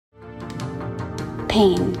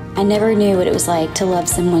Payne, I never knew what it was like to love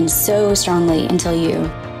someone so strongly until you.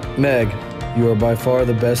 Meg, you are by far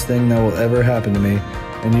the best thing that will ever happen to me,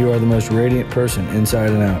 and you are the most radiant person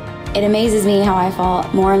inside and out. It amazes me how I fall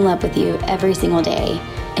more in love with you every single day.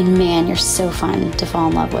 And man, you're so fun to fall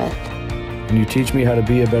in love with. And you teach me how to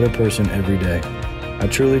be a better person every day. I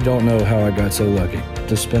truly don't know how I got so lucky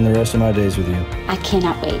to spend the rest of my days with you. I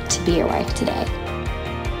cannot wait to be your wife today.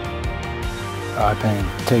 I,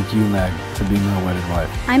 Payne, take you, Meg, to be my wedded wife.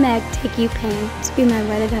 I, Meg, take you, Payne, to be my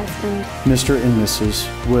wedded husband. Mr. and Mrs.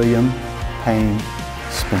 William Payne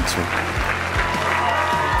Spencer.